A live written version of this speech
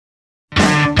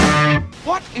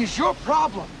What is your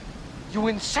problem, you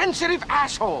insensitive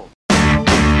asshole?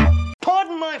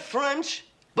 Pardon my French,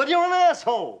 but you're an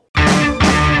asshole.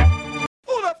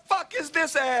 Who the fuck is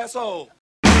this asshole?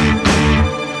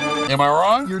 Am I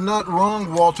wrong? You're not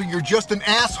wrong, Walter. You're just an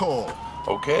asshole.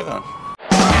 Okay, then.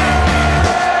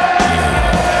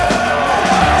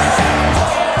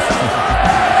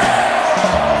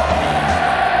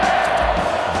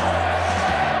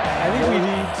 I think we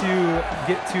need to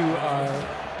get to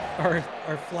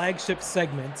our flagship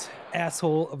segment,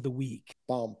 Asshole of the Week.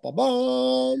 Bum, bum,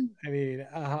 bum. I mean,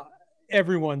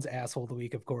 everyone's asshole of the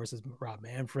week, of course, is Rob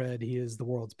Manfred. He is the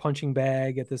world's punching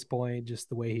bag at this point. Just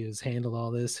the way he has handled all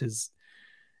this, he's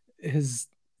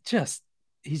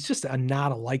just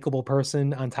not a likable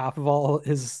person. On top of all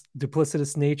his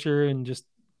duplicitous nature and just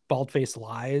bald-faced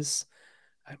lies.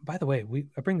 By the way,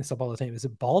 I bring this up all the time. Is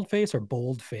it bald face or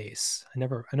bold face? I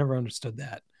never understood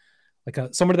that.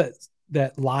 Like somebody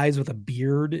that lies with a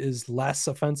beard is less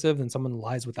offensive than someone who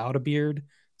lies without a beard. Is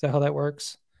that how that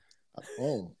works?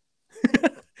 Oh.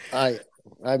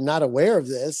 I'm not aware of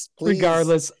this. Please,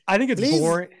 regardless, I think it's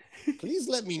boring. Please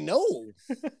let me know.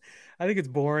 I think it's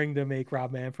boring to make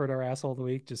Rob Manfred our asshole of the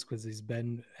week just because he's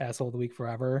been asshole of the week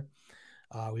forever.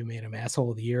 We made him asshole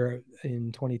of the year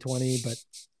in 2020, but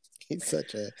he's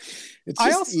such a.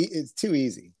 It's too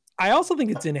easy. I also think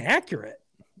it's inaccurate.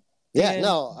 Yeah, and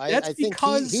no, I think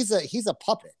he's a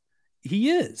puppet. He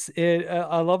is.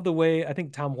 I love the way I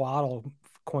think Tom Waddle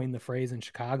coined the phrase in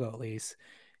Chicago, at least.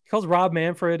 He calls Rob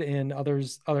Manfred and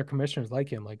other commissioners like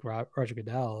him, like Roger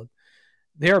Goodell,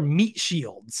 they are meat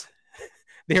shields.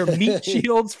 They are meat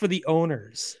shields for the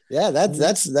owners. Yeah,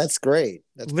 that's great.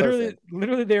 That's literally,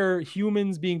 they're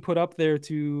humans being put up there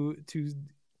to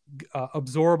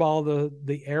absorb all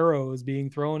the arrows being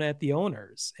thrown at the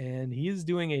owners, and he is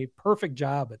doing a perfect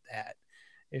job at that.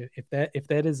 If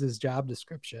that is his job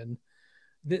description.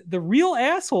 The real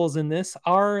assholes in this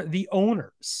are the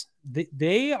owners.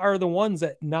 They are the ones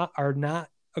that are not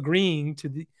agreeing to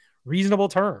the reasonable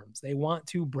terms. They want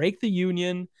to break the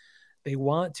union. They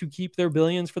want to keep their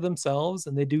billions for themselves,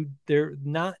 and they're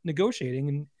not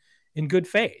negotiating in good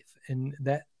faith. And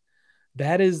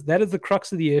that is the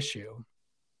crux of the issue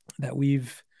that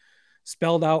we've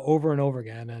spelled out over and over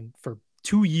again, and for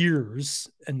 2 years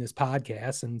in this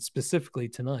podcast, and specifically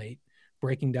tonight,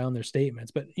 breaking down their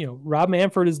statements. But Rob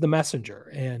Manfred is the messenger,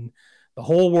 and the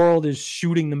whole world is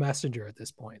shooting the messenger at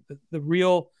this point. The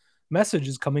real message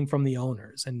is coming from the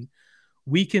owners, and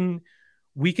we can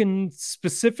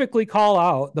specifically call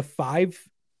out the 5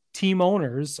 team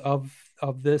owners of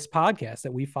this podcast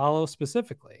that we follow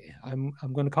specifically. I'm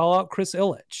going to call out Chris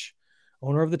Ilitch,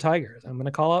 owner of the Tigers. I'm going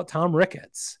to call out Tom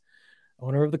Ricketts,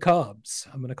 owner of the Cubs.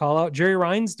 I'm going to call out Jerry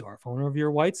Reinsdorf, owner of your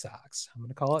White Sox. I'm going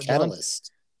to call out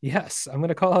Catalyst. Yes, I'm going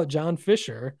to call out John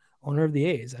Fisher, owner of the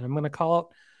A's, and I'm going to call out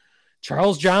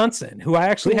Charles Johnson, who I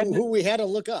actually we had to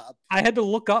look up. I had to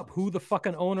look up who the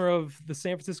fucking owner of the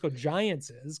San Francisco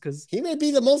Giants is, because he may be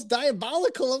the most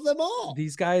diabolical of them all.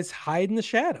 These guys hide in the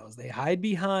shadows. They hide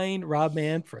behind Rob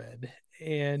Manfred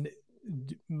and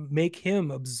make him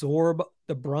absorb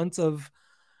the brunt of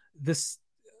this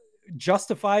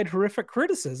justified horrific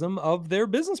criticism of their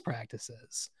business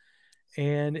practices.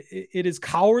 And it is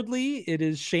cowardly. It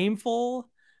is shameful.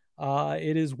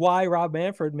 It is why Rob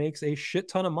Manfred makes a shit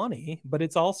ton of money, but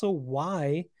it's also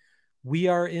why we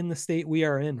are in the state we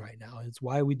are in right now. It's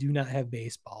why we do not have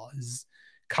baseball, is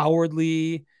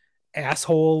cowardly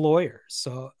asshole lawyers.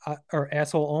 Or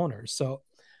asshole owners. So,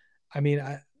 I mean,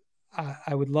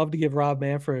 I would love to give Rob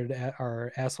Manfred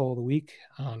our asshole of the week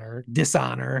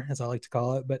dishonor, as I like to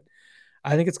call it, but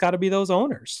I think it's got to be those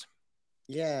owners.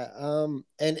 Yeah.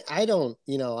 And I don't,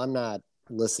 I'm not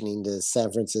listening to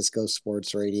San Francisco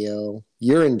sports radio.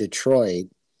 You're in Detroit.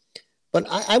 But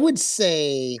I would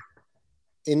say,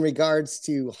 in regards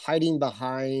to hiding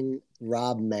behind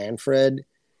Rob Manfred,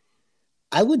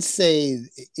 I would say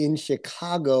in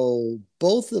Chicago,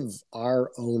 both of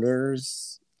our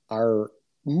owners are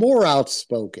more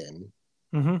outspoken.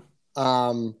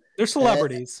 Mm-hmm. They're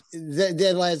celebrities.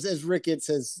 As Ricketts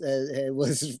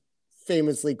was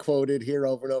famously quoted here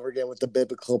over and over again with the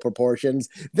biblical proportions.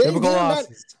 Biblical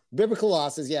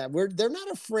losses. Yeah. They're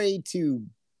not afraid to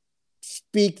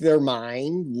speak their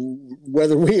mind,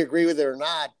 whether we agree with it or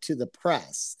not, to the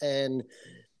press. And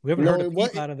we haven't heard a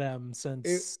peep out of them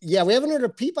since. We haven't heard a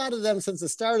peep out of them since the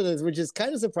start of this, which is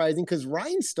kind of surprising because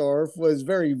Reinsdorf was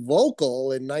very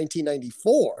vocal in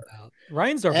 1994.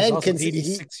 Reinsdorf is also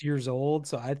 86 years old,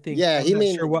 so I think I'm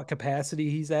not sure what capacity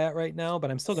he's at right now,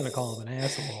 but I'm still going to call him an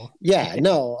asshole. Yeah,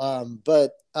 no,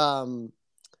 but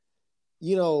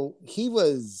he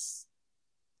was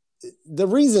the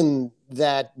reason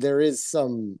that there is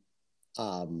some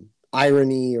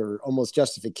irony or almost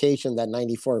justification that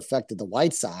 94 affected the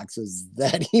White Sox was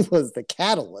that he was the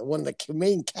catalyst, one of the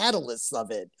main catalysts of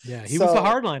it. Yeah, he was the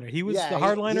hardliner. He was the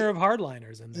hardliner of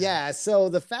hardliners in there. Yeah, so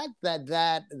the fact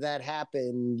that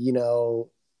happened,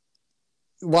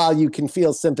 while you can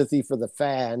feel sympathy for the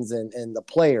fans and the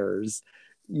players,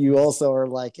 you also are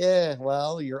like,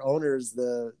 well, your owner's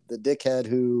the dickhead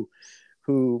who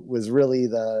was really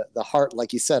the heart,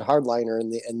 like you said, hardliner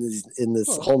in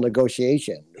this whole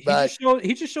negotiation. But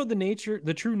he just showed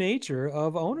the true nature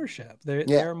of ownership.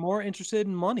 They're more interested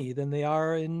in money than they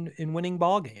are in winning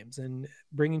ball games and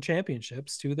bringing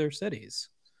championships to their cities.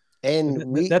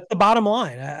 And that's the bottom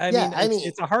line. I mean,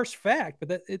 it's a harsh fact,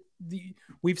 but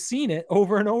we've seen it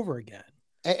over and over again.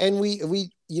 And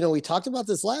we talked about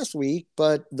this last week,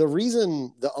 but the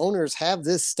reason the owners have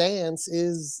this stance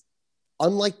is,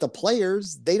 unlike the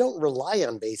players, they don't rely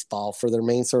on baseball for their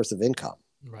main source of income.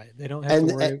 Right. They don't have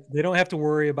to worry. They don't have to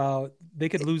worry about. They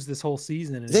could lose this whole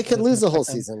season. They could lose the whole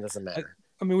season. It doesn't matter.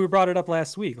 I mean, we brought it up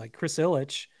last week. Like Chris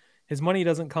Ilitch, his money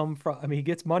doesn't come from. I mean, he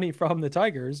gets money from the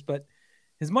Tigers, but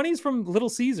his money is from Little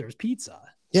Caesars Pizza.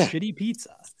 Yeah, shitty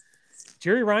pizza.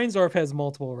 Jerry Reinsdorf has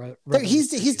multiple. He's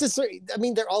just. I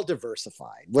mean, they're all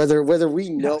diversified. Whether we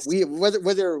know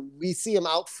whether we see him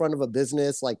out front of a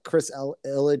business like Chris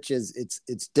Ilitch is,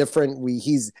 it's different.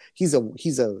 He's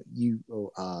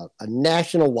a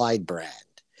national wide brand.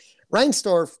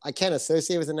 Reinsdorf, I can't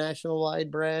associate with a national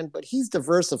wide brand, but he's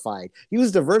diversified. He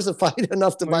was diversified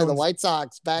enough to buy the White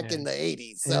Sox back in the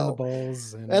 80s. So and the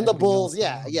Bulls and the Bulls,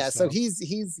 yeah. So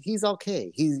he's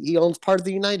okay. He owns part of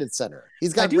the United Center.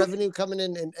 He's got revenue coming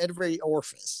in every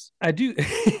orifice. I do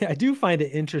find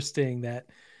it interesting that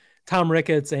Tom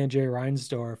Ricketts and Jerry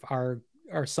Reinsdorf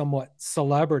are somewhat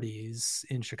celebrities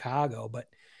in Chicago, but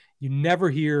you never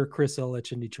hear Chris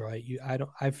Ilitch in Detroit.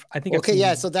 I think. Okay,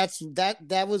 yeah. So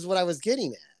that was what I was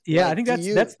getting at. Yeah, I think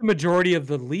that's the majority of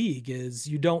the league is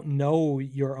you don't know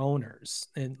your owners,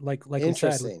 and like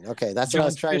interesting. Said, okay, that's what I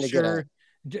was trying to get at.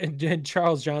 And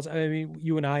Charles Johnson. I mean,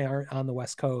 you and I aren't on the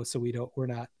West Coast, so we're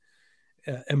not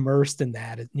immersed in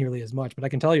that nearly as much. But I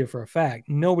can tell you for a fact,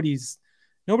 nobody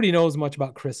knows much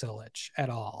about Chris Ilitch at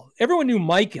all. Everyone knew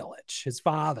Mike Ilitch, his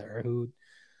father, who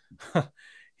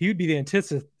he would be the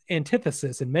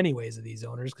antithesis in many ways of these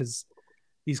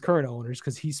current owners,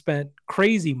 because he spent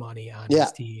crazy money on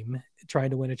his team trying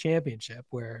to win a championship,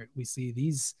 where we see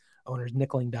these owners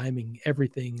nickel and diming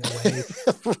everything away,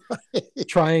 right,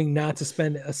 trying not to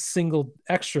spend a single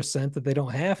extra cent that they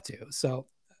don't have to. So,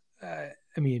 I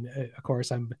mean, of course,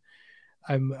 I'm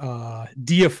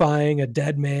deifying a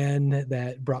dead man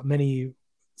that brought many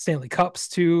Stanley Cups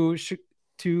to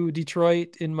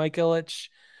Detroit in Mike Ilitch.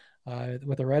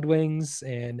 With the Red Wings,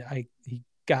 and he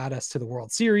got us to the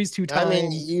World Series 2 times. I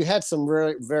mean, you had some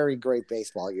very, very great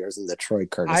baseball years in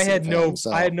Detroit, courtesy I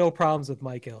had no problems with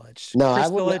Mike Ilitch. No, I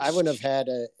wouldn't have had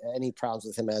any problems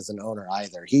with him as an owner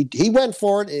either. He went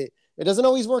for it. It doesn't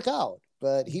always work out,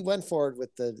 but he went for it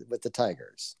with the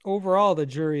Tigers. Overall, the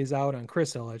jury is out on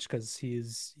Chris Ilitch because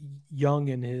he's young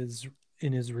in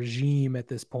his regime at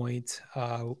this point.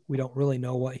 We don't really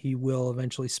know what he will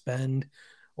eventually spend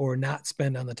or not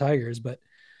spend on the Tigers, but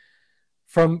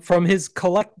from his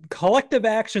collective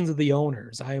actions of the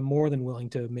owners, I am more than willing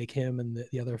to make him and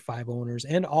the other 5 owners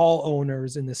and all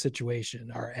owners in this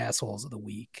situation are assholes of the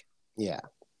week. Yeah,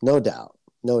 no doubt.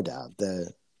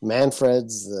 The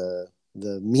Manfred's the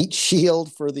meat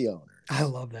shield for the owners. I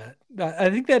love that. I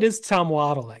think that is Tom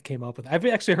Waddle that came up with it. I've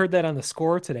actually heard that on the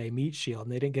Score today, meat shield,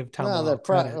 and they didn't give Tom Waddle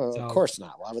credit. Of course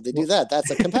not. Why would they do that?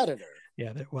 That's a competitor.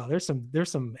 Yeah, there's some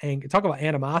talk about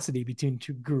animosity between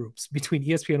two groups, between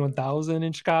ESPN 1000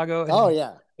 in Chicago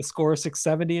and the Score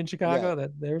 670 in Chicago. Yeah.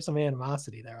 That there's some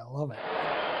animosity there. I love it.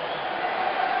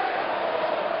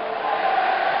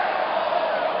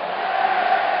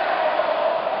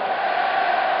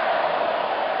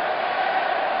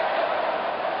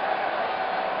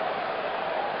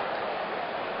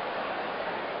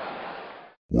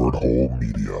 Wordhole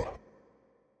Media.